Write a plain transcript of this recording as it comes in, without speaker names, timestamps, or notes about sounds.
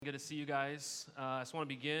Good to see you guys. I just want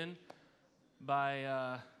to begin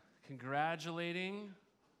by congratulating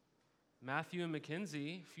Matthew and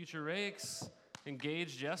Mackenzie, future rakes,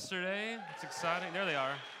 engaged yesterday. It's exciting. There they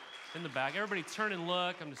are in the back. Everybody turn and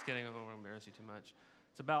look. I'm just kidding. I don't want to embarrass you too much.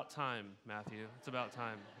 It's about time, Matthew. It's about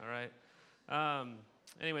time, all right?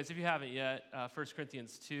 Anyways, if you haven't yet, 1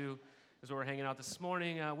 Corinthians 2 is where we're hanging out this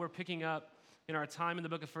morning. We're picking up in our time in the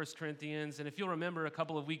book of 1 Corinthians. And if you'll remember, a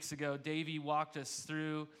couple of weeks ago, Davey walked us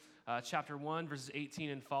through chapter 1, verses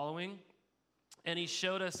 18 and following. And he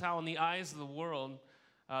showed us how in the eyes of the world,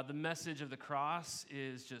 the message of the cross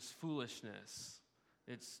is just foolishness.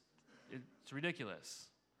 It's ridiculous.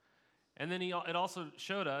 And then it also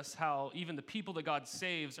showed us how even the people that God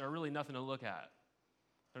saves are really nothing to look at.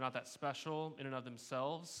 They're not that special in and of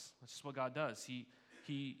themselves. That's just what God does.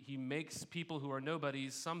 He makes people who are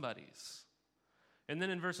nobodies somebodies. And then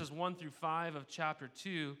in verses 1 through 5 of chapter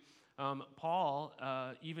 2, Paul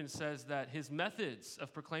even says that his methods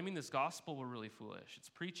of proclaiming this gospel were really foolish. It's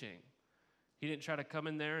preaching. He didn't try to come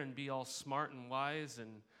in there and be all smart and wise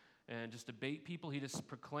and just debate people. He just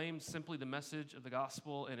proclaimed simply the message of the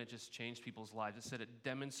gospel, and it just changed people's lives. It said it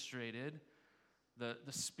demonstrated the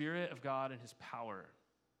Spirit of God and his power.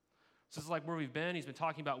 So this is like where we've been. He's been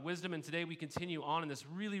talking about wisdom, and today we continue on in this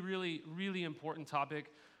really, really, really important topic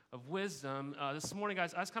of wisdom. This morning,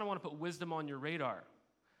 guys, I just kind of want to put wisdom on your radar.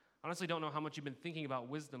 I honestly don't know how much you've been thinking about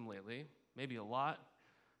wisdom lately. Maybe a lot.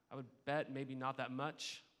 I would bet maybe not that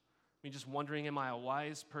much. I mean, just wondering, am I a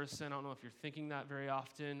wise person? I don't know if you're thinking that very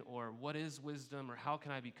often, or what is wisdom, or how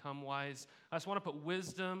can I become wise? I just want to put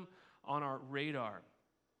wisdom on our radar.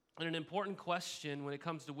 And an important question when it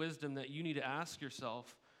comes to wisdom that you need to ask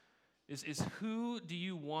yourself is who do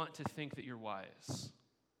you want to think that you're wise?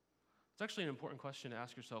 It's actually an important question to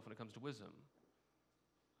ask yourself when it comes to wisdom.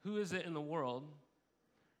 Who is it in the world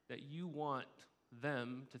that you want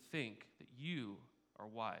them to think that you are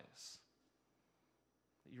wise?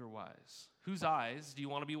 That you're wise? Whose eyes do you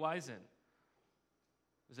want to be wise in?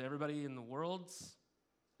 Is it everybody in the world's?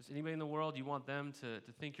 Is anybody in the world you want them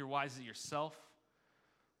to think you're wise at yourself?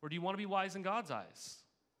 Or do you want to be wise in God's eyes?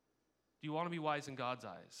 Do you want to be wise in God's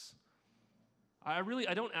eyes? I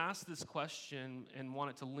don't ask this question and want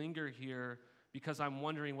it to linger here because I'm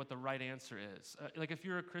wondering what the right answer is. Like if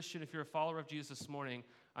you're a Christian, if you're a follower of Jesus this morning,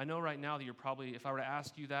 I know right now that you're probably, if I were to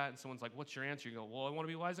ask you that and someone's like, what's your answer? You go, well, I want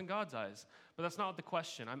to be wise in God's eyes. But that's not the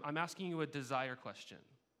question. I'm asking you a desire question.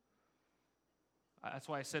 That's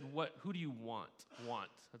why I said, who do you want?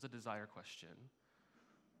 That's a desire question.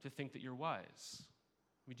 To think that you're wise.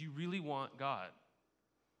 I mean, do you really want God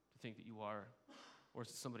to think that you are, or is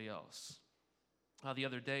it somebody else? The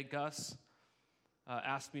other day, Gus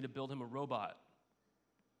asked me to build him a robot.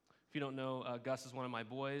 If you don't know, Gus is one of my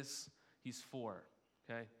boys. He's 4,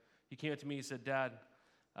 okay? He came up to me, he said, Dad,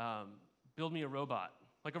 build me a robot,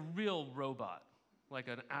 like a real robot, like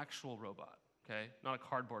an actual robot, okay? Not a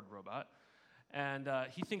cardboard robot. And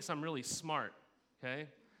he thinks I'm really smart, okay?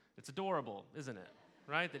 It's adorable, isn't it?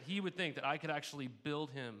 Right? That he would think that I could actually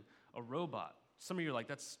build him a robot. Some of you are like,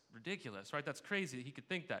 that's ridiculous, right? That's crazy that he could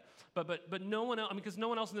think that. But no one else, because no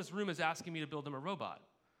one else in this room is asking me to build them a robot.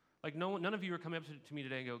 Like none of you are coming up to me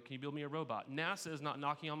today and go, can you build me a robot? NASA is not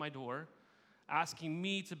knocking on my door asking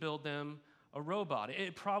me to build them a robot.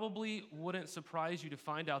 It probably wouldn't surprise you to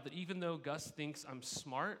find out that even though Gus thinks I'm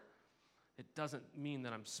smart, it doesn't mean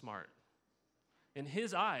that I'm smart. In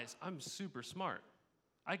his eyes, I'm super smart.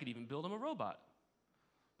 I could even build him a robot.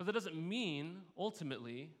 But that doesn't mean,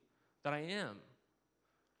 ultimately, that I am.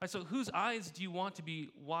 Right, so whose eyes do you want to be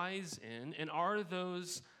wise in, and are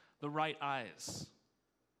those the right eyes?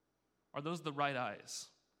 Are those the right eyes?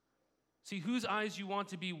 See, whose eyes you want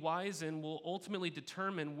to be wise in will ultimately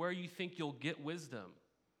determine where you think you'll get wisdom.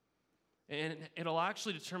 And it'll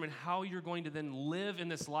actually determine how you're going to then live in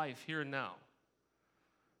this life here and now.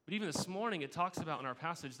 But even this morning, it talks about in our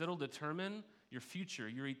passage that'll determine your future,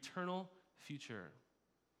 your eternal future.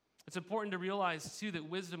 It's important to realize, too, that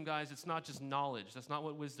wisdom, guys, it's not just knowledge. That's not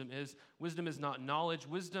what wisdom is. Wisdom is not knowledge.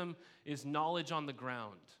 Wisdom is knowledge on the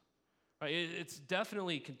ground. Right? It's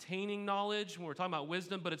definitely containing knowledge when we're talking about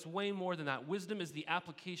wisdom, but it's way more than that. Wisdom is the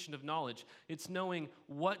application of knowledge. It's knowing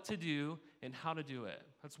what to do and how to do it.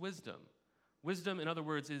 That's wisdom. Wisdom, in other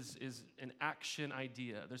words, is an action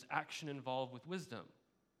idea. There's action involved with wisdom.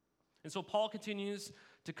 And so Paul continues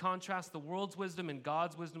to contrast the world's wisdom and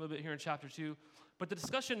God's wisdom a bit here in chapter 2. But the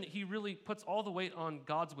discussion, he really puts all the weight on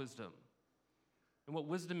God's wisdom and what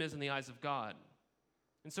wisdom is in the eyes of God.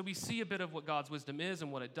 And so we see a bit of what God's wisdom is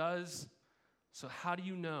and what it does. So how do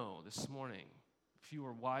you know this morning if you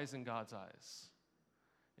are wise in God's eyes?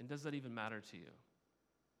 And does that even matter to you?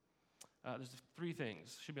 there's three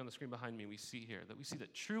things, should be on the screen behind me, we see here, that we see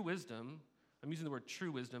that true wisdom, I'm using the word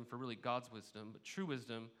true wisdom for really God's wisdom, but true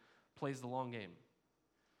wisdom plays the long game.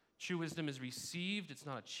 True wisdom is received, it's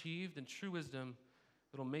not achieved, and true wisdom,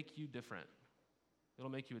 it'll make you different.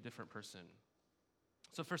 It'll make you a different person.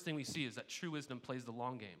 So first thing we see is that true wisdom plays the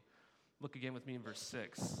long game. Look again with me in verse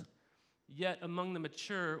 6. Yet among the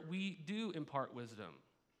mature, we do impart wisdom.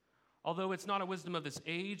 Although it's not a wisdom of this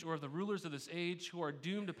age or of the rulers of this age who are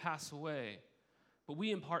doomed to pass away, but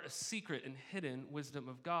we impart a secret and hidden wisdom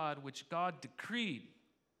of God, which God decreed.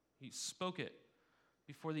 He spoke it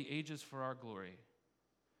before the ages for our glory.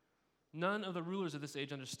 None of the rulers of this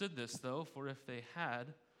age understood this, though, for if they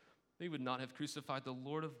had, they would not have crucified the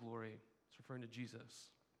Lord of glory. It's referring to Jesus.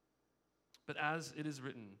 But as it is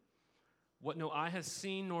written, what no eye has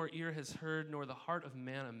seen, nor ear has heard, nor the heart of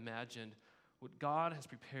man imagined, what God has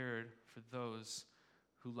prepared for those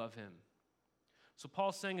who love him. So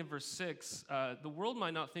Paul's saying in verse 6, the world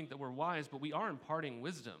might not think that we're wise, but we are imparting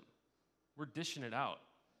wisdom. We're dishing it out.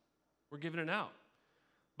 We're giving it out.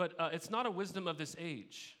 But it's not a wisdom of this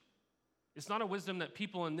age. It's not a wisdom that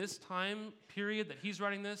people in this time period that he's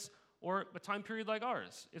writing this, or a time period like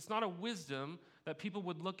ours. It's not a wisdom that people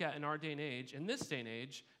would look at in our day and age, in this day and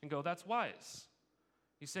age, and go, that's wise.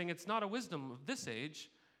 He's saying it's not a wisdom of this age.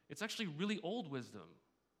 It's actually really old wisdom.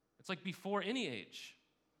 It's like before any age,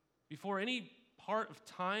 before any part of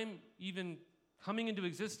time even coming into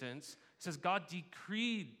existence. It says God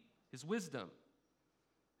decreed his wisdom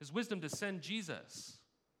to send Jesus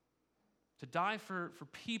to die for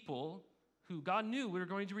people who God knew we were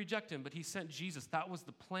going to reject him, but he sent Jesus. That was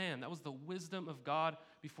the plan. That was the wisdom of God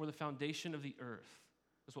before the foundation of the earth.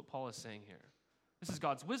 That's what Paul is saying here. This is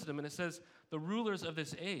God's wisdom, and it says the rulers of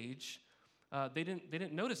this age, they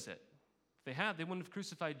didn't notice it. If they had, they wouldn't have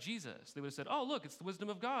crucified Jesus. They would have said, oh, look, it's the wisdom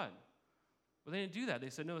of God. But they didn't do that. They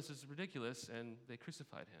said, no, this is ridiculous, and they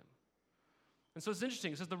crucified him. And so it's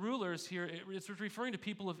interesting. It says the rulers here, it's referring to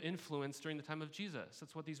people of influence during the time of Jesus.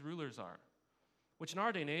 That's what these rulers are. Which in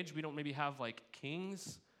our day and age, we don't maybe have like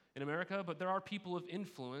kings in America, but there are people of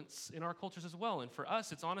influence in our cultures as well. And for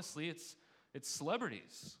us, it's honestly, it's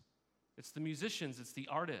celebrities. It's the musicians, it's the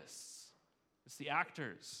artists, it's the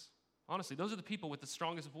actors. Honestly, those are the people with the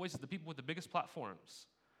strongest voices, the people with the biggest platforms.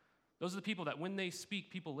 Those are the people that when they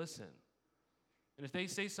speak, people listen. And if they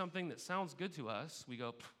say something that sounds good to us, we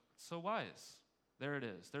go, it's so wise. There it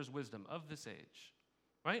is. There's wisdom of this age,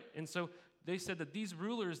 right? And so they said that these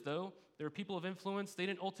rulers, though, they were people of influence. They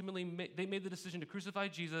didn't ultimately they made the decision to crucify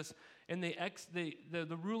Jesus, and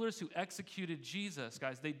the rulers who executed Jesus,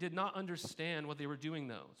 guys, they did not understand what they were doing,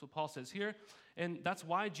 though. That's what Paul says here, and that's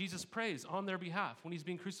why Jesus prays on their behalf when he's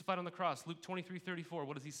being crucified on the cross. Luke 23:34,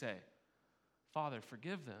 what does he say? Father,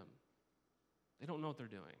 forgive them. They don't know what they're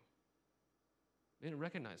doing. They didn't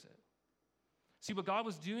recognize it. See, what God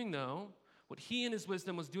was doing, though, what he in his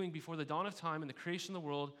wisdom was doing before the dawn of time and the creation of the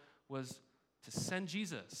world was to send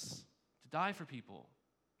Jesus to die for people.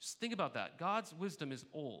 Just think about that. God's wisdom is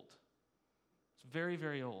old. It's very,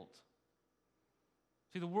 very old.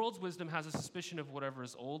 See, the world's wisdom has a suspicion of whatever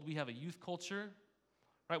is old. We have a youth culture,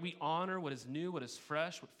 right? We honor what is new, what is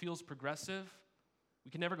fresh, what feels progressive.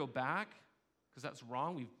 We can never go back because that's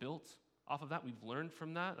wrong. We've built off of that. We've learned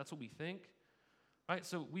from that. That's what we think. Right?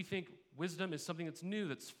 So we think wisdom is something that's new,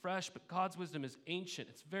 that's fresh, but God's wisdom is ancient.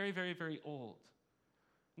 It's very, very, very old.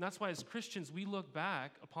 And that's why as Christians, we look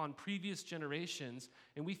back upon previous generations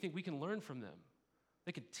and we think we can learn from them.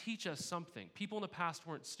 They can teach us something. People in the past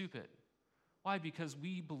weren't stupid. Why? Because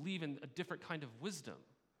we believe in a different kind of wisdom.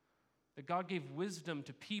 That God gave wisdom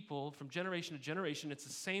to people from generation to generation. It's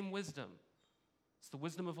the same wisdom. It's the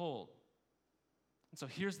wisdom of old. And so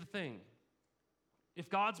here's the thing. If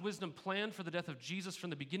God's wisdom planned for the death of Jesus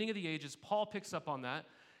from the beginning of the ages, Paul picks up on that.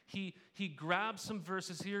 He grabs some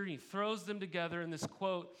verses here and he throws them together in this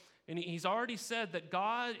quote. And he's already said that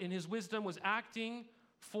God in his wisdom was acting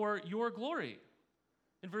for your glory.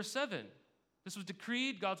 In verse 7, this was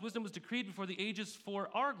decreed, God's wisdom was decreed before the ages for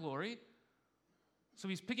our glory. So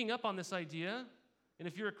he's picking up on this idea. And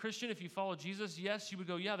if you're a Christian, if you follow Jesus, yes, you would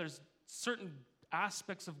go, yeah, there's certain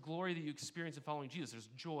aspects of glory that you experience in following Jesus. There's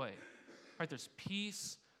joy. Right, there's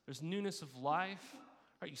peace, there's newness of life,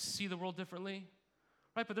 right? You see the world differently,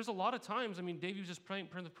 right? But there's a lot of times, David was just praying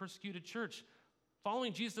for the persecuted church.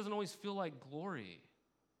 Following Jesus doesn't always feel like glory.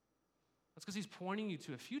 That's because he's pointing you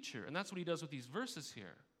to a future, and that's what he does with these verses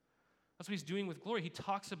here. That's what he's doing with glory. He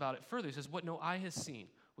talks about it further. He says, what no eye has seen,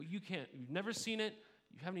 what you've never seen it,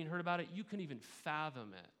 you haven't even heard about it, you couldn't even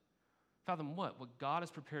fathom it. Fathom what? What God has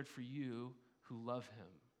prepared for you who love him.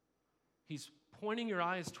 He's pointing your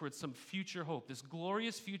eyes towards some future hope, this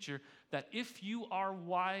glorious future that if you are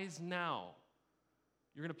wise now,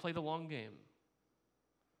 you're going to play the long game.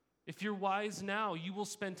 If you're wise now, you will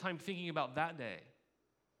spend time thinking about that day.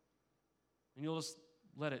 And you'll just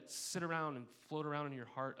let it sit around and float around in your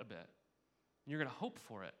heart a bit. And you're going to hope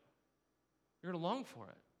for it. You're going to long for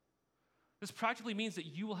it. This practically means that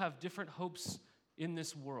you will have different hopes in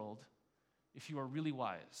this world if you are really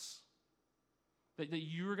wise. That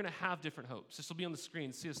you're going to have different hopes. This will be on the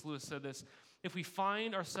screen. C.S. Lewis said this: if we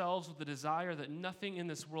find ourselves with the desire that nothing in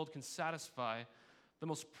this world can satisfy, the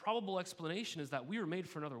most probable explanation is that we were made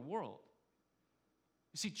for another world.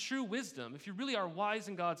 You see, true wisdom, if you really are wise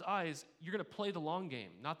in God's eyes, you're going to play the long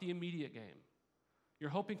game, not the immediate game.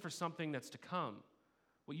 You're hoping for something that's to come,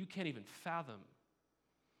 what you can't even fathom.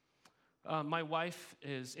 My wife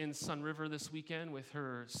is in Sun River this weekend with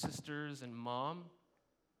her sisters and mom.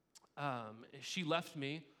 She left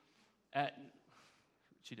me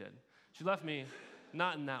she left me,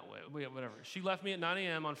 not in that way, whatever. She left me at 9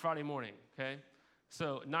 a.m. on Friday morning, okay?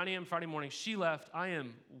 So 9 a.m. Friday morning, she left. I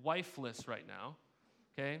am wifeless right now,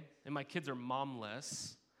 okay? And my kids are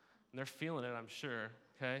momless, and they're feeling it, I'm sure,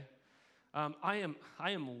 okay? I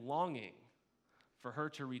am longing for her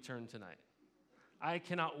to return tonight. I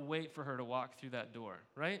cannot wait for her to walk through that door,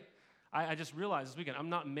 right? I just realized this weekend, I'm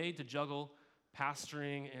not made to juggle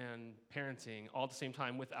pastoring and parenting all at the same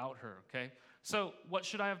time without her, okay? So what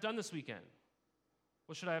should I have done this weekend?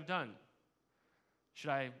 What should I have done?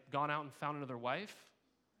 Should I have gone out and found another wife?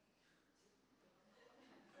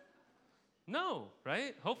 No,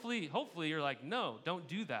 right? Hopefully you're like, no, don't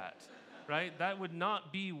do that, right? That would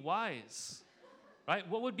not be wise, right?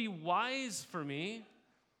 What would be wise for me,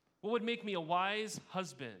 what would make me a wise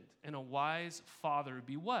husband and a wise father would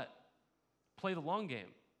be what? Play the long game.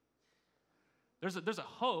 There's a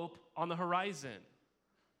hope on the horizon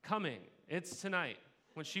coming. It's tonight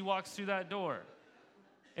when she walks through that door.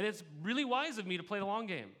 And it's really wise of me to play the long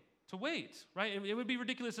game, to wait, right? It would be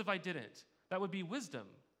ridiculous if I didn't. That would be wisdom,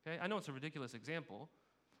 okay? I know it's a ridiculous example.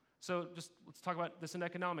 So just let's talk about this in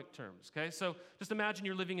economic terms, okay? So just imagine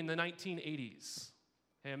you're living in the 1980s.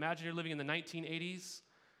 Okay, imagine you're living in the 1980s.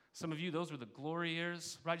 Some of you, those were the glory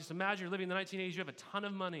years, right? Just imagine you're living in the 1980s. You have a ton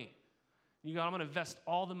of money. You go, I'm going to invest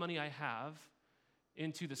all the money I have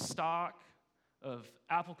into the stock of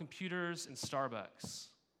Apple computers and Starbucks.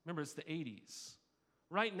 Remember, it's the 80s.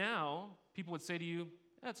 Right now, people would say to you,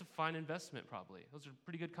 that's a fine investment probably. Those are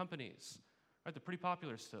pretty good companies. Right? They're pretty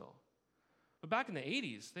popular still. But back in the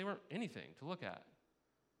 80s, they weren't anything to look at.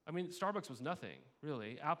 I mean, Starbucks was nothing,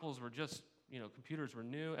 really. Apples were just, computers were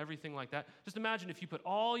new, everything like that. Just imagine if you put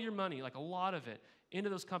all your money, like a lot of it, into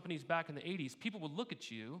those companies back in the 80s, people would look at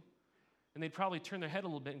you, and they'd probably turn their head a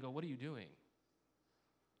little bit and go, what are you doing?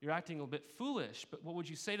 You're acting a little bit foolish, but what would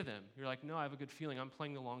you say to them? You're like, no, I have a good feeling. I'm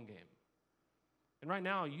playing the long game. And right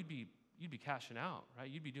now, you'd be cashing out, right?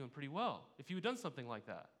 You'd be doing pretty well if you had done something like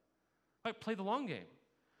that. Right? Play the long game.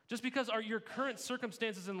 Just because your current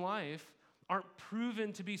circumstances in life aren't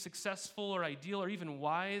proven to be successful or ideal or even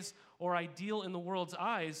wise or ideal in the world's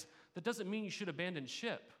eyes, that doesn't mean you should abandon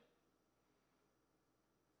ship.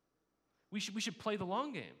 We should play the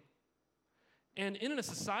long game. And in a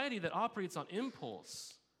society that operates on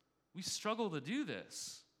impulse, we struggle to do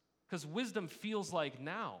this because wisdom feels like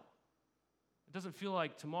now. It doesn't feel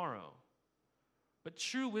like tomorrow. But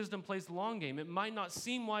true wisdom plays the long game. It might not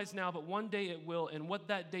seem wise now, but one day it will. And what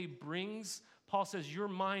that day brings, Paul says, your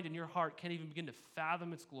mind and your heart can't even begin to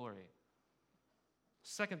fathom its glory.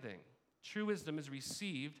 Second thing, true wisdom is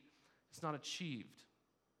received, it's not achieved.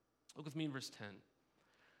 Look with me in verse 10.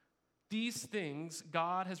 These things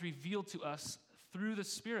God has revealed to us through the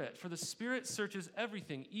Spirit. For the Spirit searches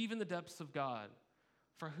everything, even the depths of God.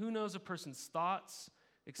 For who knows a person's thoughts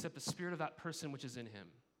except the spirit of that person which is in him?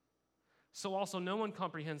 So also no one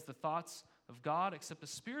comprehends the thoughts of God except the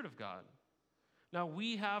Spirit of God. Now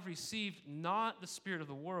we have received not the spirit of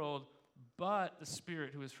the world, but the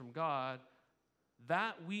Spirit who is from God,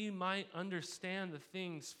 that we might understand the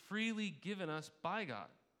things freely given us by God.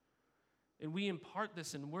 And we impart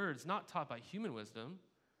this in words not taught by human wisdom,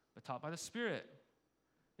 but taught by the Spirit,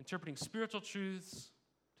 interpreting spiritual truths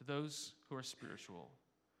to those who are spiritual.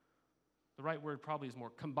 The right word probably is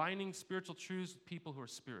more combining spiritual truths with people who are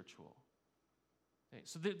spiritual. Okay,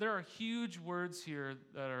 so there are huge words here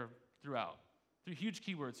that are throughout. Three huge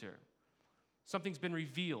key words here. Something's been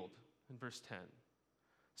revealed in verse 10.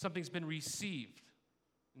 Something's been received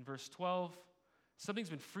in verse 12. Something's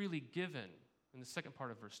been freely given in the second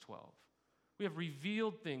part of verse 12. We have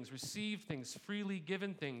revealed things, received things, freely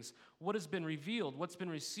given things. What has been revealed? What's been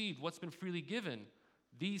received? What's been freely given?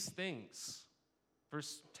 These things.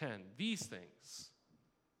 Verse 10, these things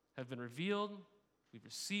have been revealed, we've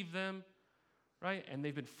received them, right? And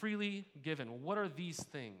they've been freely given. What are these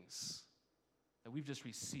things that we've just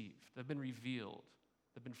received, that have been revealed,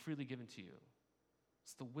 that have been freely given to you?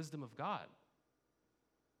 It's the wisdom of God.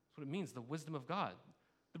 That's what it means, the wisdom of God.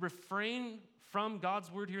 The refrain from God's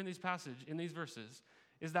word here in these verses,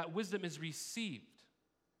 is that wisdom is received.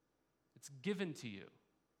 It's given to you.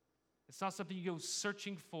 It's not something you go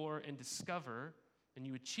searching for and discover and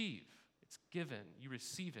you achieve. It's given. You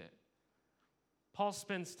receive it. Paul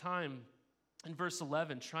spends time in verse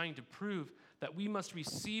 11 trying to prove that we must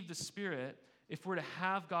receive the Spirit if we're to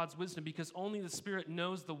have God's wisdom, because only the Spirit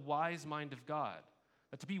knows the wise mind of God.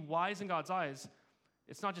 That to be wise in God's eyes,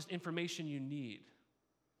 it's not just information you need.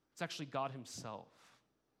 It's actually God himself.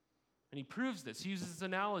 And he proves this. He uses this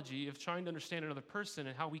analogy of trying to understand another person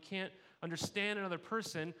and how we can't understand another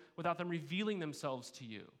person without them revealing themselves to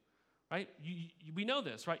you, right? We know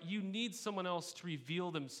this, right? You need someone else to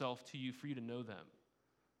reveal themselves to you for you to know them,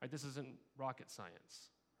 right? This isn't rocket science,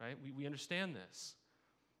 right? We understand this.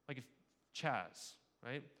 Like if Chaz,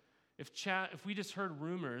 right? If we just heard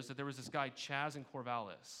rumors that there was this guy Chaz in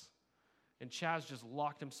Corvallis, and Chaz just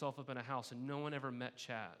locked himself up in a house and no one ever met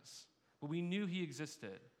Chaz, but we knew he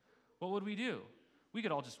existed, what would we do? We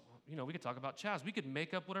could all just, we could talk about Chaz. We could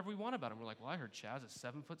make up whatever we want about him. We're like, well, I heard Chaz is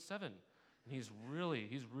 7'7", and he's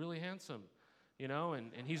really handsome,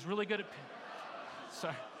 and he's really good at,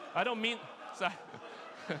 sorry, I don't mean, sorry.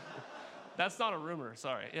 That's not a rumor,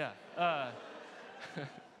 sorry, yeah.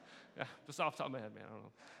 Yeah, just off the top of my head, man,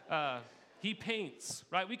 I don't know. He paints,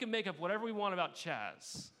 right? We can make up whatever we want about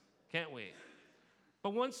Chaz, can't we?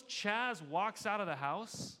 But once Chaz walks out of the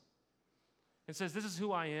house and says, this is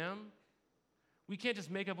who I am, we can't just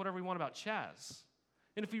make up whatever we want about Chaz.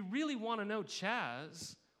 And if we really want to know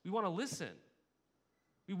Chaz, we want to listen.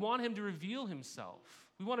 We want him to reveal himself.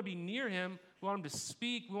 We want to be near him. We want him to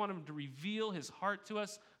speak. We want him to reveal his heart to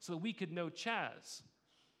us so that we could know Chaz.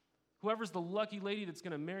 Whoever's the lucky lady that's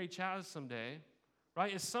going to marry Chaz someday,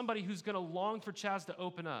 right, is somebody who's going to long for Chaz to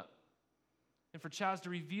open up and for Chaz to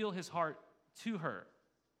reveal his heart to her.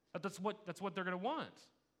 That's what they're going to want.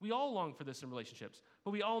 We all long for this in relationships, but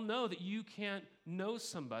we all know that you can't know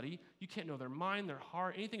somebody, you can't know their mind, their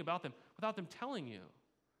heart, anything about them without them telling you.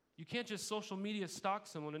 You can't just social media stalk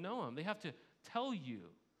someone to know them. They have to tell you.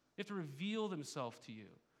 They have to reveal themselves to you.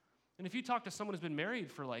 And if you talk to someone who's been married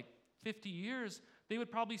for like 50 years, they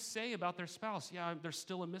would probably say about their spouse, yeah, they're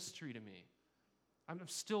still a mystery to me. I'm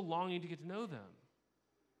still longing to get to know them.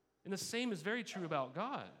 And the same is very true about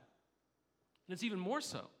God. And it's even more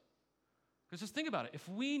so. Because just think about it. If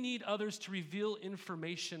we need others to reveal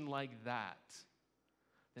information like that,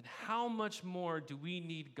 then how much more do we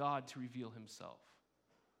need God to reveal himself?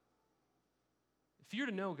 If you're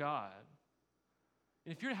to know God,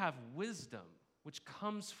 and if you're to have wisdom, which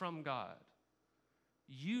comes from God,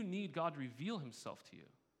 you need God to reveal himself to you.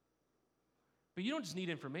 But you don't just need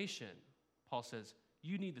information, Paul says.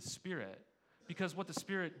 You need the Spirit. Because what the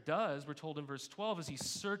Spirit does, we're told in verse 12, is he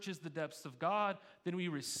searches the depths of God. Then we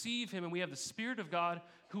receive him, and we have the Spirit of God,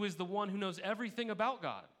 who is the one who knows everything about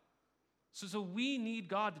God. So we need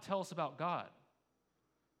God to tell us about God.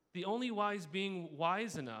 The only wise being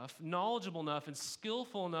wise enough, knowledgeable enough, and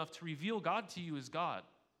skillful enough to reveal God to you is God.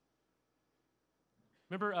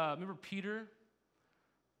 Remember Peter?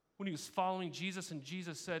 When he was following Jesus, and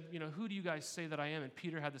Jesus said, who do you guys say that I am? And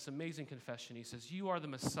Peter had this amazing confession. He says, you are the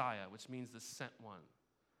Messiah, which means the sent one.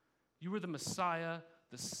 You are the Messiah,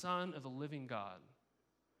 the Son of the living God.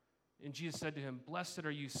 And Jesus said to him, blessed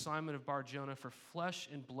are you, Simon of Bar-Jonah, for flesh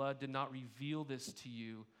and blood did not reveal this to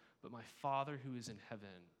you, but my Father who is in heaven.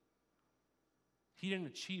 He didn't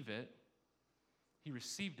achieve it. He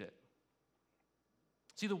received it.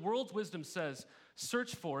 See, the world's wisdom says,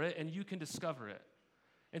 search for it and you can discover it.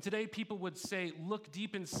 And today people would say, look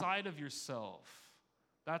deep inside of yourself.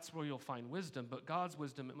 That's where you'll find wisdom. But God's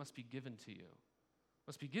wisdom, it must be given to you. It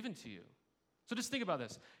must be given to you. So just think about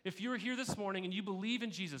this. If you're here this morning and you believe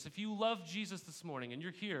in Jesus, if you love Jesus this morning and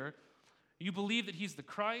you're here, you believe that he's the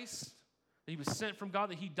Christ, that he was sent from God,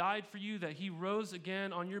 that he died for you, that he rose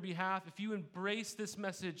again on your behalf, if you embrace this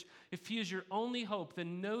message, if he is your only hope,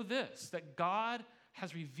 then know this, that God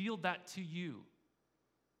has revealed that to you.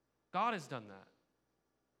 God has done that.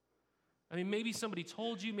 I mean, maybe somebody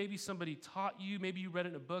told you, maybe somebody taught you, maybe you read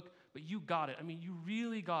it in a book, but you got it. I mean, you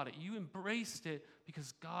really got it. You embraced it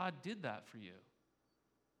because God did that for you.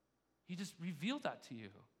 He just revealed that to you.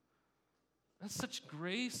 That's such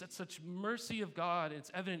grace, that's such mercy of God, and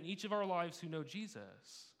it's evident in each of our lives who know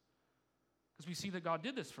Jesus. Because we see that God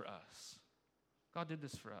did this for us. God did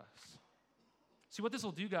this for us. See, what this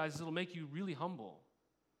will do, guys, is it'll make you really humble.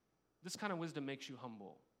 This kind of wisdom makes you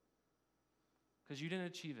humble because you didn't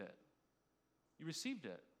achieve it. You received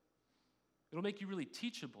it. It'll make you really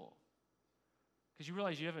teachable because you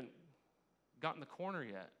realize you haven't gotten the corner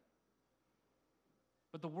yet.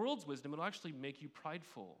 But the world's wisdom, it'll actually make you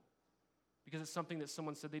prideful because it's something that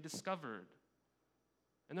someone said they discovered.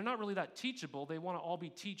 And they're not really that teachable. They want to all be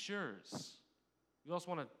teachers. We also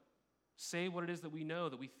want to say what it is that we know,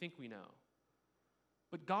 that we think we know.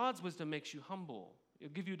 But God's wisdom makes you humble.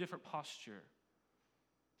 It'll give you a different posture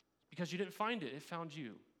because you didn't find it. It found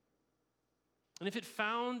you. And if it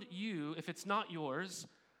found you, if it's not yours,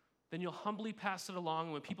 then you'll humbly pass it along.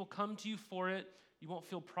 And when people come to you for it, you won't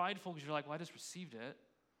feel prideful because you're like, well, I just received it.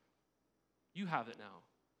 You have it now.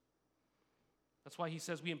 That's why he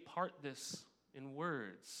says we impart this in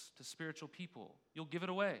words to spiritual people. You'll give it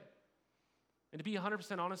away. And to be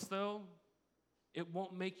 100% honest, though, it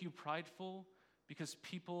won't make you prideful because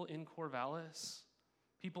people in Corvallis,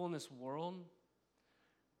 people in this world,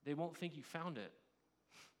 they won't think you found it.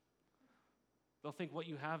 They'll think what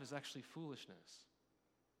you have is actually foolishness.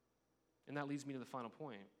 And that leads me to the final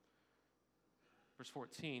point. Verse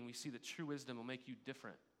 14, we see that true wisdom will make you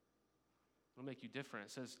different. It'll make you different.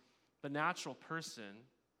 It says, the natural person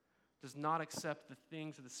does not accept the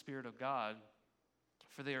things of the Spirit of God,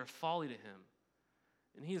 for they are folly to him.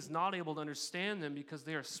 And he is not able to understand them because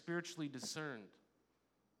they are spiritually discerned.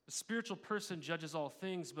 The spiritual person judges all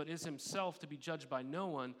things, but is himself to be judged by no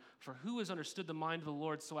one. For who has understood the mind of the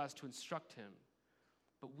Lord so as to instruct him?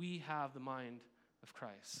 But we have the mind of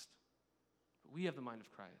Christ. But we have the mind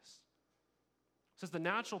of Christ. It says the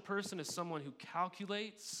natural person is someone who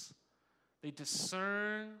calculates, they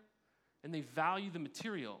discern, and they value the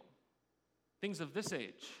material. Things of this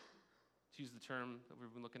age, to use the term that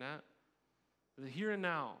we've been looking at. The here and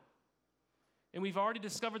now. And we've already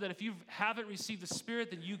discovered that if you haven't received the Spirit,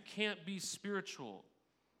 then you can't be spiritual.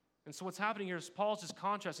 And so what's happening here is Paul's just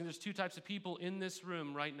contrasting. There's two types of people in this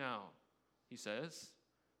room right now, he says.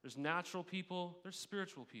 There's natural people, there's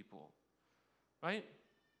spiritual people, right?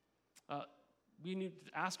 We need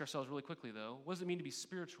to ask ourselves really quickly, though, what does it mean to be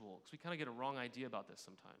spiritual? Because we kind of get a wrong idea about this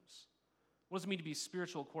sometimes. What does it mean to be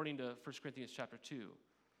spiritual according to 1 Corinthians chapter 2?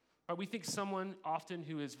 Right, we think someone often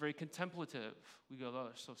who is very contemplative, we go, oh,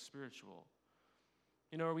 they're so spiritual.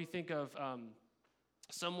 You know, or we think of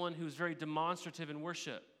someone who's very demonstrative in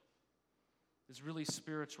worship is really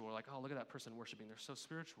spiritual. We're like, oh, look at that person worshiping. They're so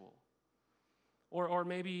spiritual. Or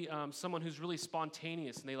maybe someone who's really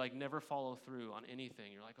spontaneous and they like never follow through on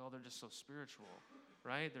anything. You're like, oh, they're just so spiritual,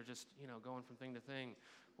 right? They're just, going from thing to thing,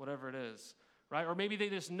 whatever it is, right? Or maybe they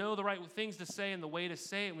just know the right things to say and the way to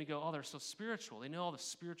say it, and we go, oh, they're so spiritual. They know all the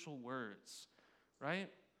spiritual words, right?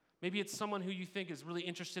 Maybe it's someone who you think is really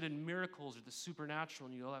interested in miracles or the supernatural,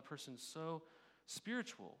 and you go, oh, that person's so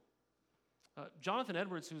spiritual. Jonathan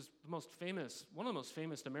Edwards, who's one of the most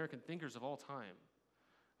famous American thinkers of all time,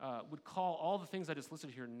 would call all the things I just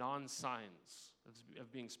listed here non-signs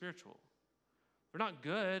of being spiritual. They're not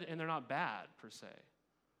good and they're not bad, per se.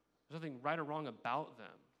 There's nothing right or wrong about them,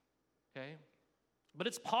 okay? But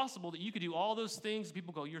it's possible that you could do all those things.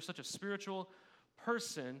 People go, you're such a spiritual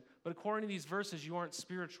person, but according to these verses, you aren't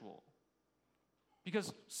spiritual.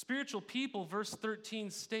 Because spiritual people, verse 13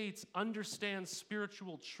 states, understand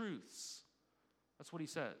spiritual truths. That's what he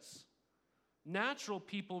says. Natural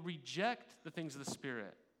people reject the things of the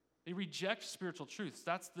Spirit. They reject spiritual truths.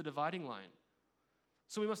 That's the dividing line.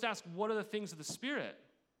 So we must ask, what are the things of the Spirit?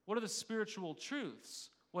 What are the spiritual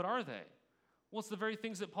truths? What are they? Well, it's the very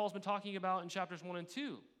things that Paul's been talking about in chapters 1 and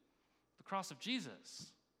 2. The cross of Jesus.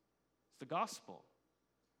 It's the gospel.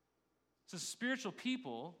 So spiritual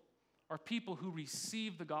people are people who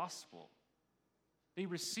receive the gospel. They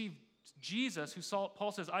receive Jesus,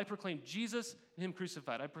 Paul says, I proclaim Jesus and him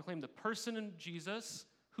crucified. I proclaim the person in Jesus,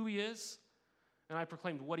 who he is, and I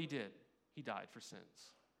proclaimed what he did. He died for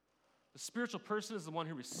sins. The spiritual person is the one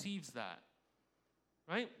who receives that,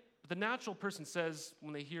 right? But the natural person says,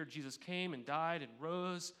 when they hear Jesus came and died and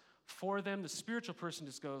rose for them, the spiritual person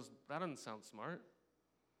just goes, that doesn't sound smart.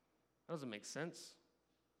 That doesn't make sense.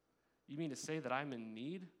 You mean to say that I'm in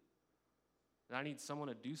need? That I need someone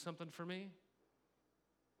to do something for me?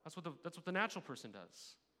 That's what the natural person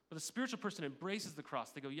does. But the spiritual person embraces the cross.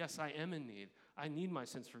 They go, yes, I am in need. I need my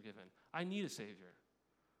sins forgiven. I need a Savior.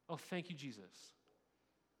 Oh, thank you, Jesus.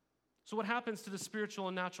 So what happens to the spiritual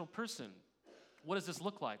and natural person? What does this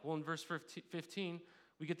look like? Well, in verse 15,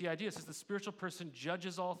 we get the idea. It says the spiritual person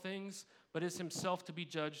judges all things, but is himself to be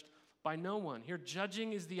judged by no one. Here,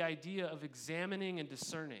 judging is the idea of examining and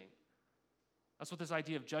discerning. That's what this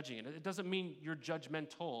idea of judging is. It doesn't mean you're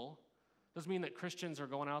judgmental. Doesn't mean that Christians are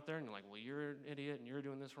going out there and you're like, well, you're an idiot and you're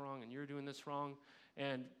doing this wrong and you're doing this wrong.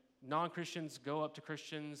 And non-Christians go up to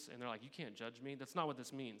Christians and they're like, you can't judge me. That's not what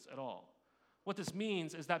this means at all. What this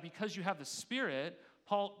means is that because you have the Spirit,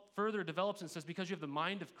 Paul further develops and says, because you have the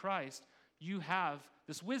mind of Christ, you have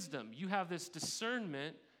this wisdom. You have this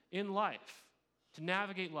discernment in life to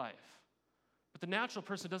navigate life. But the natural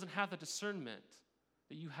person doesn't have the discernment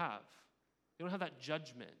that you have. They don't have that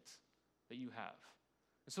judgment that you have.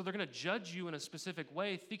 And so they're going to judge you in a specific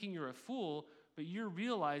way, thinking you're a fool, but you're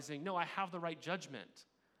realizing, no, I have the right judgment.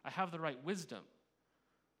 I have the right wisdom.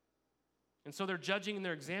 And so their judging and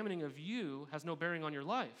their examining of you has no bearing on your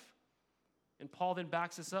life. And Paul then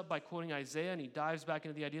backs this up by quoting Isaiah, and he dives back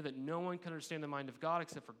into the idea that no one can understand the mind of God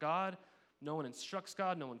except for God. No one instructs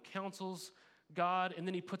God. No one counsels God. And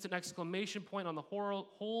then he puts an exclamation point on the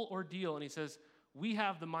whole ordeal, and he says, we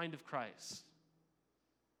have the mind of Christ.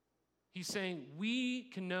 He's saying we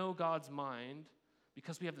can know God's mind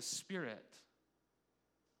because we have the Spirit.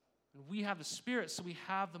 And we have the Spirit, so we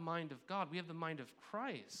have the mind of God. We have the mind of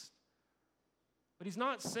Christ. But he's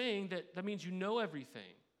not saying that means you know everything.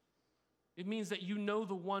 It means that you know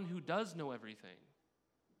the one who does know everything.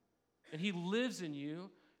 And he lives in you,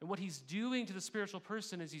 and what he's doing to the spiritual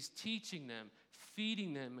person is he's teaching them,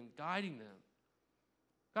 feeding them, and guiding them.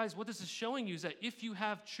 Guys, what this is showing you is that if you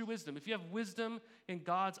have true wisdom, if you have wisdom in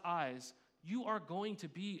God's eyes, you are going to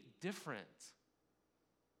be different.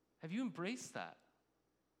 Have you embraced that?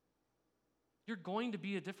 You're going to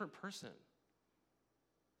be a different person.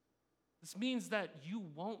 This means that you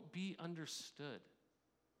won't be understood.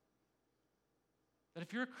 That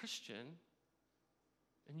if you're a Christian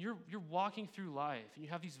and you're walking through life and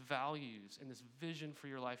you have these values and this vision for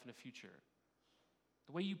your life in the future,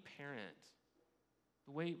 the way you parent,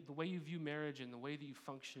 the way you view marriage and the way that you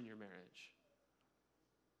function in your marriage,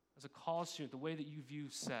 as a college student, the way that you view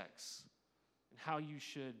sex and how you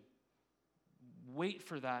should wait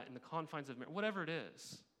for that in the confines of marriage, whatever it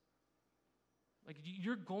is, like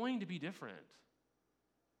you're going to be different.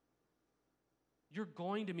 You're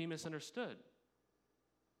going to be misunderstood.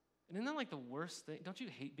 And isn't that like the worst thing? Don't you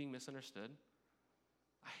hate being misunderstood?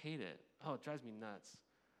 I hate it. Oh, it drives me nuts.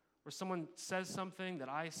 Where someone says something that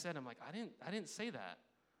I said, I'm like, I didn't say that.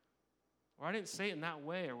 Or I didn't say it in that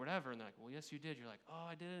way or whatever. And they're like, well, yes, you did. You're like, oh,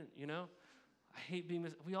 I didn't, you know? I hate being,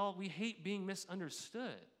 we hate being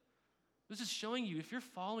misunderstood. This is showing you, if you're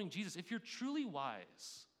following Jesus, if you're truly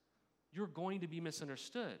wise, you're going to be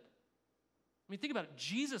misunderstood. I mean, think about it.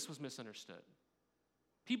 Jesus was misunderstood.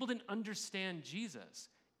 People didn't understand Jesus.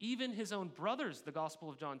 Even his own brothers, the Gospel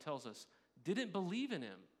of John tells us, didn't believe in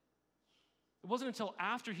him. It wasn't until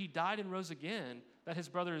after he died and rose again that his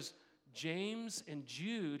brothers James and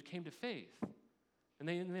Jude came to faith. And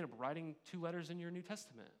they ended up writing 2 letters in your New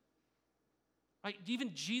Testament. Right?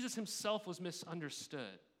 Even Jesus himself was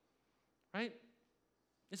misunderstood. Right?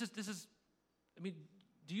 This is, I mean,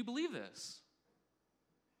 do you believe this?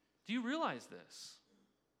 Do you realize this?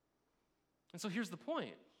 And so here's the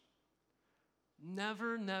point.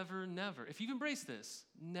 Never, never, never, if you've embraced this,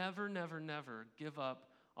 never, never, never give up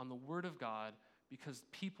on the Word of God because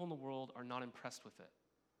people in the world are not impressed with it.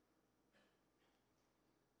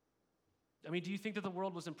 I mean, do you think that the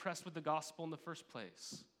world was impressed with the gospel in the first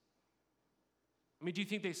place? I mean, do you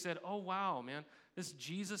think they said, oh, wow, man, this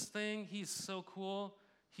Jesus thing, he's so cool.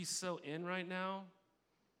 He's so in right now.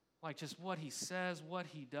 Like just what he says, what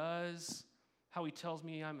he does, how he tells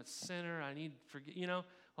me I'm a sinner, I need forgive, you know?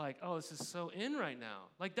 Like, oh, this is so in right now.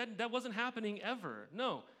 Like that wasn't happening ever.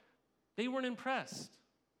 No, they weren't impressed.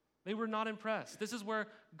 They were not impressed. This is where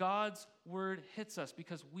God's word hits us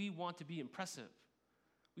because we want to be impressive.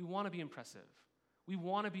 We want to be impressive. We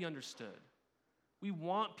want to be understood. We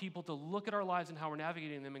want people to look at our lives and how we're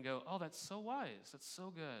navigating them and go, oh, that's so wise. That's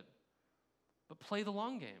so good. But play the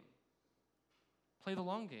long game. Play the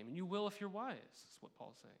long game. And you will if you're wise, is what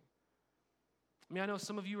Paul's saying. I mean, I know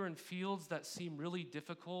some of you are in fields that seem really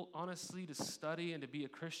difficult, honestly, to study and to be a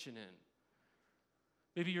Christian in.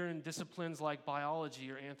 Maybe you're in disciplines like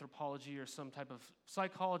biology or anthropology or some type of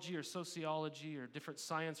psychology or sociology or different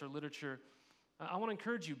science or literature. I want to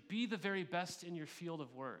encourage you, be the very best in your field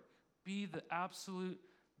of work. Be the absolute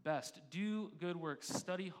best. Do good work.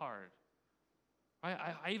 Study hard.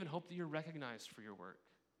 I even hope that you're recognized for your work.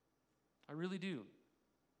 I really do.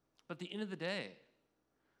 But at the end of the day,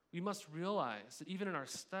 we must realize that even in our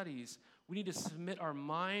studies, we need to submit our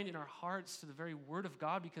mind and our hearts to the very Word of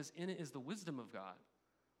God because in it is the wisdom of God.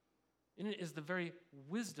 In it is the very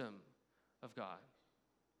wisdom of God.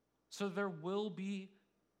 So there will be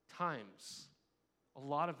times, a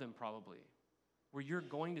lot of them probably, where you're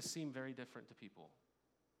going to seem very different to people.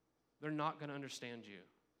 They're not going to understand you.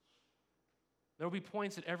 There will be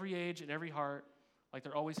points at every age and every heart, like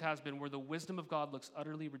there always has been, where the wisdom of God looks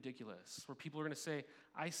utterly ridiculous, where people are going to say,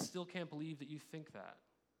 I still can't believe that you think that.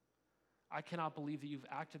 I cannot believe that you've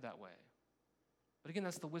acted that way. But again,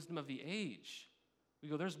 that's the wisdom of the age. We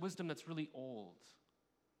go, there's wisdom that's really old.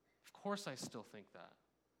 Of course I still think that.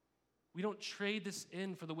 We don't trade this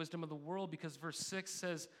in for the wisdom of the world because verse 6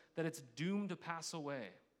 says that it's doomed to pass away.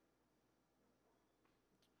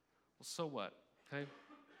 Well, so what? Okay?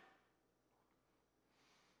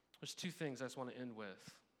 There's two things I just want to end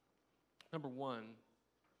with. Number one,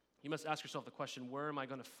 you must ask yourself the question, where am I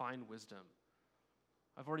going to find wisdom?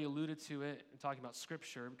 I've already alluded to it in talking about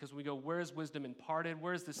Scripture, because when we go, where is wisdom imparted?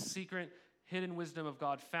 Where is the secret, hidden wisdom of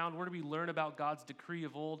God found? Where do we learn about God's decree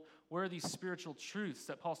of old? Where are these spiritual truths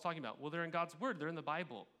that Paul's talking about? Well, they're in God's Word. They're in the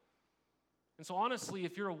Bible. And so honestly,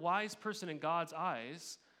 if you're a wise person in God's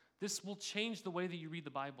eyes, this will change the way that you read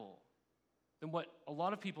the Bible than what a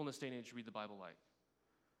lot of people in this day and age read the Bible like.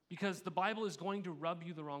 Because the Bible is going to rub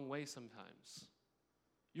you the wrong way sometimes.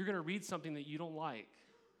 You're going to read something that you don't like,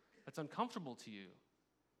 that's uncomfortable to you.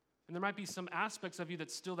 And there might be some aspects of you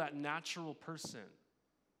that's still that natural person.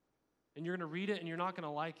 And you're going to read it and you're not going to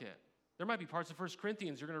like it. There might be parts of 1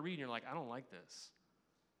 Corinthians you're going to read and you're like, I don't like this.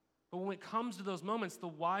 But when it comes to those moments, the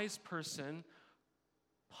wise person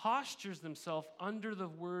postures themselves under the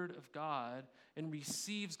Word of God and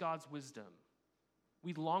receives God's wisdom.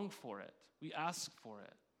 We long for it. We ask for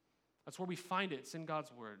it. That's where we find it. It's in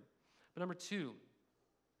God's Word. But number two,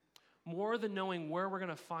 more than knowing where we're going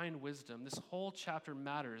to find wisdom, this whole chapter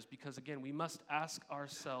matters because, again, we must ask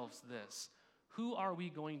ourselves this. Who are we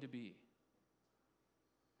going to be?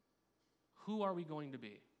 Who are we going to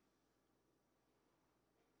be?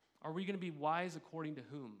 Are we going to be wise according to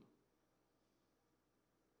whom?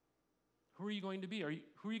 Who are you going to be? Who are you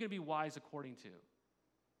going to be wise according to?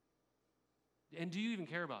 And do you even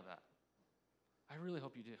care about that? I really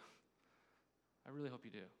hope you do. I really hope you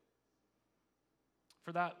do.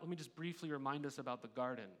 For that, let me just briefly remind us about the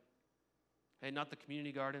garden. Okay, not the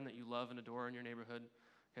community garden that you love and adore in your neighborhood.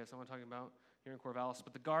 Okay, that's not what I'm talking about here in Corvallis.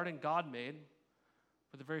 But the garden God made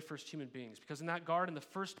for the very first human beings. Because in that garden, the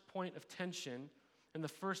first point of tension and the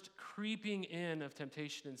first creeping in of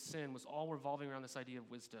temptation and sin was all revolving around this idea of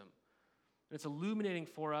wisdom. And it's illuminating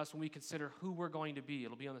for us when we consider who we're going to be.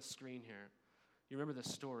 It'll be on the screen here. You remember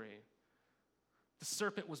this story. The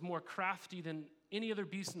serpent was more crafty than any other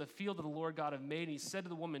beast in the field that the Lord God had made. And he said to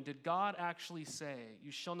the woman, did God actually say,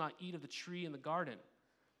 you shall not eat of the tree in the garden?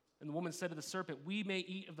 And the woman said to the serpent, we may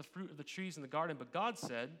eat of the fruit of the trees in the garden. But God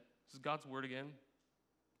said, this is God's word again,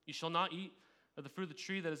 you shall not eat of the fruit of the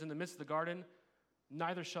tree that is in the midst of the garden,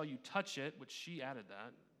 neither shall you touch it, which she added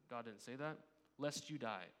that. God didn't say that, lest you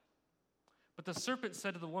die. But the serpent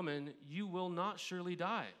said to the woman, you will not surely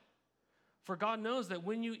die. For God knows that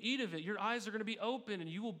when you eat of it, your eyes are going to be open, and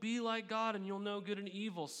you will be like God, and you'll know good and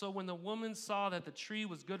evil. So when the woman saw that the tree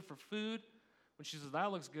was good for food, when she says,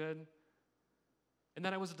 that looks good, and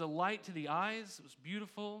that it was a delight to the eyes, it was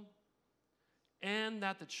beautiful, and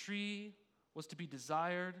that the tree was to be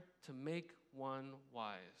desired to make one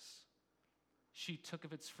wise, she took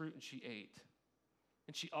of its fruit and she ate.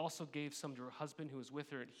 And she also gave some to her husband who was with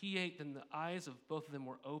her, and he ate. Then the eyes of both of them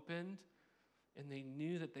were opened, and they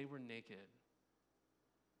knew that they were naked.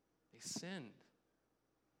 They sinned.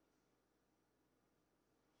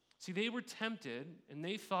 See, they were tempted, and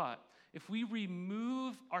they thought, if we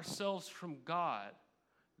remove ourselves from God,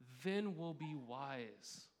 then we'll be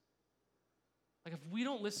wise. Like, if we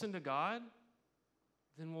don't listen to God,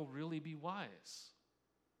 then we'll really be wise.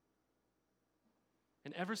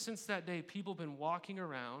 And ever since that day, people have been walking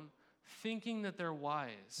around thinking that they're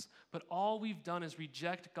wise, but all we've done is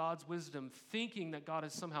reject God's wisdom, thinking that God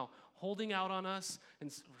is somehow holding out on us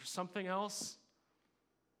and something else,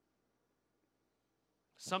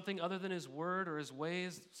 something other than his word or his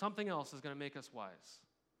ways, something else is going to make us wise.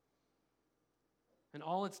 And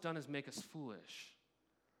all it's done is make us foolish.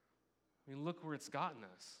 I mean, look where it's gotten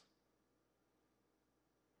us.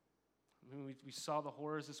 I mean, we saw the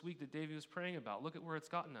horrors this week that Davey was praying about. Look at where it's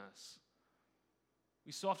gotten us.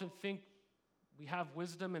 We so often think we have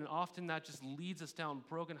wisdom, and often that just leads us down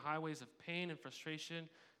broken highways of pain and frustration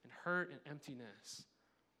and hurt and emptiness.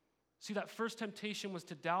 See, that first temptation was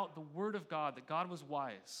to doubt the word of God, that God was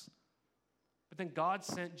wise. But then God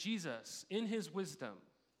sent Jesus in his wisdom.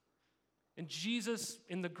 And Jesus,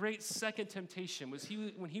 in the great second temptation,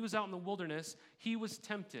 when he was out in the wilderness, he was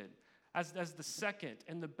tempted as the second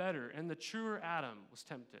and the better and the truer Adam was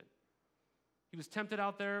tempted. He was tempted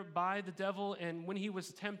out there by the devil, and when he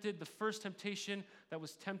was tempted, the first temptation that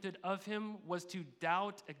was tempted of him was to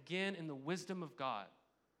doubt again in the wisdom of God.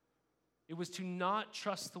 It was to not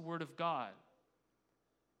trust the word of God.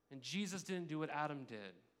 And Jesus didn't do what Adam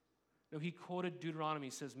did. No, he quoted Deuteronomy.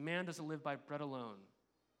 He says, man doesn't live by bread alone.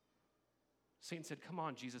 Satan said, come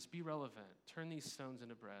on, Jesus, be relevant. Turn these stones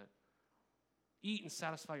into bread. Eat and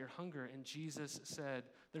satisfy your hunger. And Jesus said,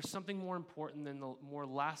 there's something more important more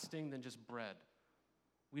lasting than just bread.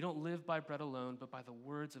 We don't live by bread alone, but by the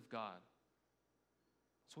words of God.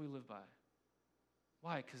 That's what we live by.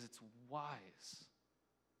 Why? Because it's wise.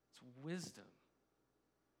 It's wisdom.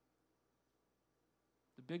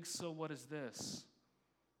 The big so what is this?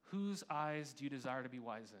 Whose eyes do you desire to be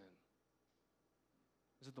wise in?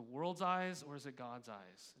 Is it the world's eyes or is it God's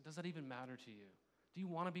eyes? Does that even matter to you? Do you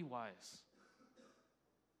want to be wise?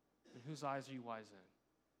 And whose eyes are you wise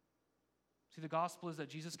in? See, the gospel is that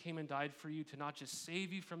Jesus came and died for you to not just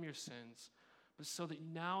save you from your sins, but so that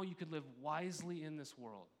now you could live wisely in this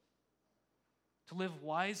world. To live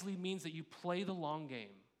wisely means that you play the long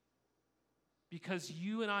game. Because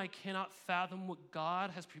you and I cannot fathom what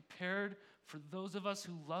God has prepared for those of us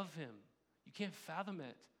who love him. You can't fathom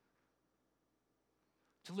it.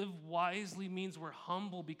 To live wisely means we're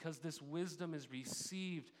humble because this wisdom is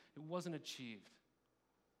received. It wasn't achieved.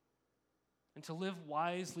 And to live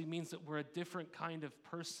wisely means that we're a different kind of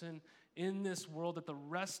person in this world that the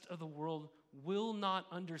rest of the world will not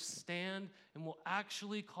understand and will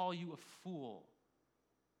actually call you a fool.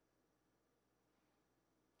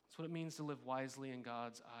 That's what it means to live wisely in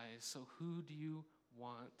God's eyes. So who do you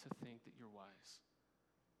want to think that you're wise?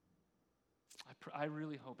 I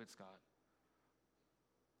really hope it's God.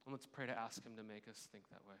 And let's pray to ask him to make us think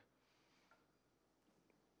that way.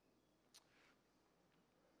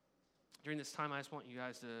 During this time, I just want you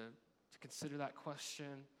guys to consider that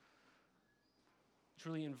question. To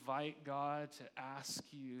really invite God to ask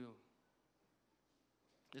you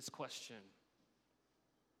this question.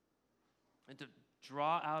 And to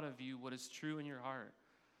draw out of you what is true in your heart.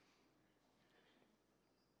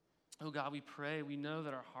 Oh God, we pray. We know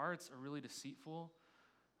that our hearts are really deceitful.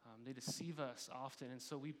 They deceive us often. And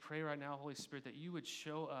so we pray right now, Holy Spirit, that you would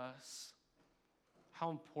show us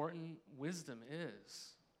how important wisdom is.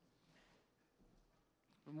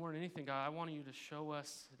 But more than anything, God, I want you to show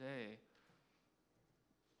us today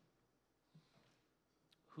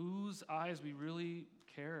whose eyes we really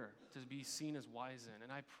care to be seen as wise in.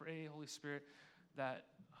 And I pray, Holy Spirit, that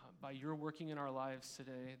by your working in our lives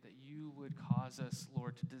today, that you would cause us,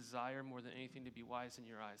 Lord, to desire more than anything to be wise in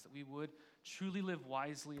your eyes, that we would truly live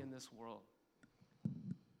wisely in this world,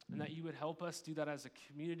 and that you would help us do that as a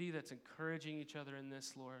community that's encouraging each other in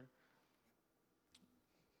this, Lord,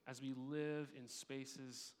 as we live in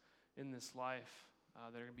spaces in this life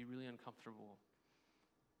that are going to be really uncomfortable.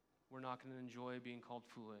 We're not going to enjoy being called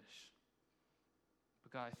foolish.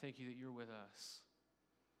 But God, I thank you that you're with us.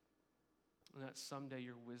 And that someday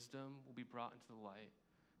your wisdom will be brought into the light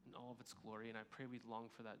in all of its glory. And I pray we'd long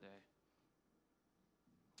for that day.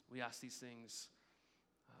 We ask these things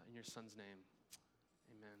in your Son's name.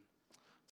 Amen.